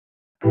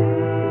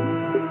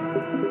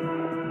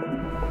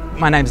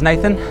My name's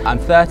Nathan, I'm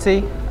 30,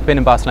 I've been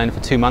in Barcelona for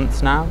 2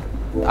 months now.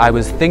 I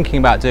was thinking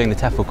about doing the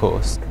TEFL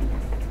course.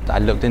 I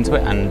looked into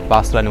it and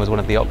Barcelona was one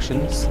of the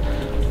options,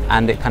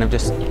 and it kind of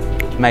just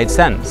made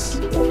sense.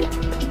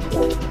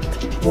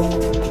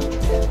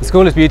 The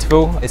school is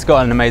beautiful, it's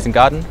got an amazing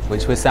garden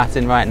which we're sat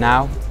in right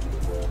now.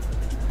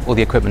 All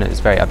the equipment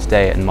is very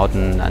up-to-date and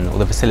modern, and all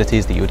the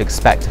facilities that you would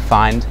expect to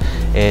find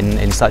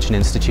in such an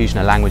institution,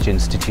 a language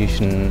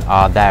institution,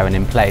 are there and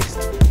in place.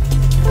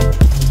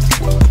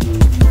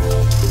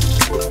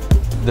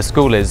 The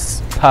school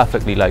is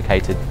perfectly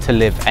located to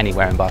live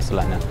anywhere in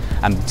Barcelona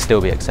and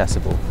still be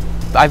accessible.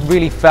 I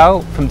really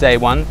felt from day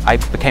one I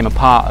became a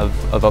part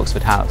of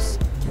Oxford House.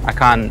 I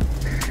can't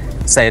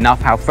say enough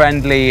how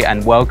friendly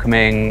and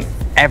welcoming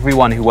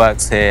everyone who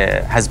works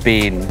here has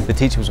been. The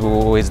teachers were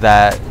always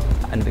there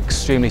and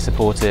extremely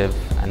supportive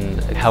and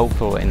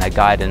helpful in their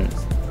guidance.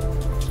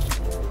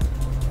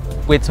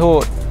 We're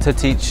taught to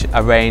teach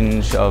a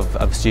range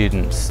of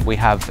students. We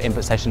have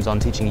input sessions on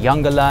teaching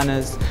younger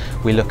learners.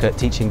 We look at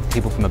teaching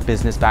people from a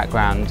business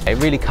background. It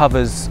really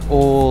covers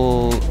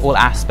all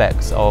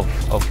aspects of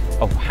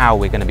how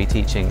we're going to be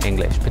teaching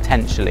English,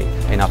 potentially,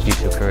 in our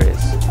future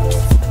careers.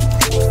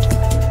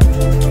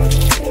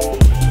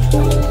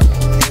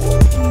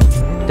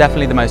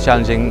 Definitely the most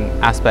challenging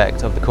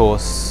aspect of the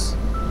course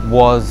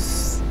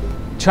was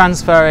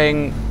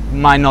transferring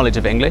my knowledge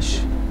of English,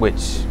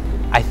 which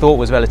I thought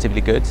was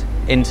relatively good,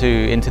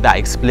 into that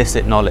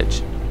explicit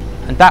knowledge.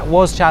 And that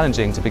was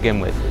challenging to begin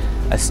with.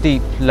 A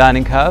steep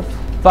learning curve,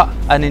 but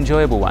an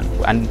enjoyable one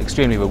and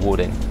extremely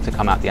rewarding to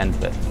come out the end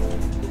of it.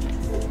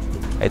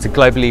 It's a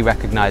globally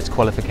recognised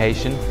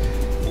qualification.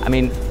 I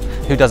mean,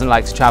 who doesn't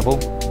like to travel?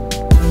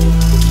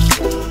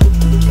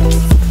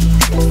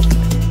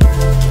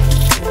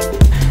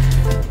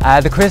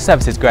 The career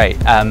service is great.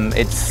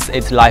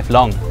 It's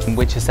lifelong,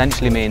 which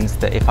essentially means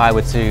that if I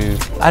were to,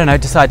 I don't know,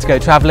 decide to go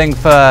travelling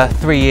for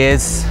 3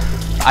 years,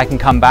 I can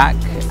come back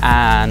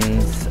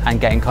and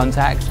get in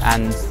contact,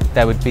 and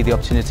there would be the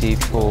opportunity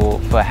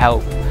for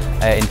help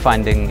in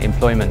finding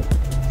employment.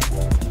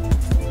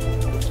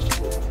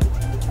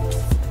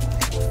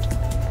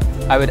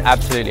 I would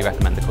absolutely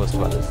recommend the course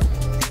to others.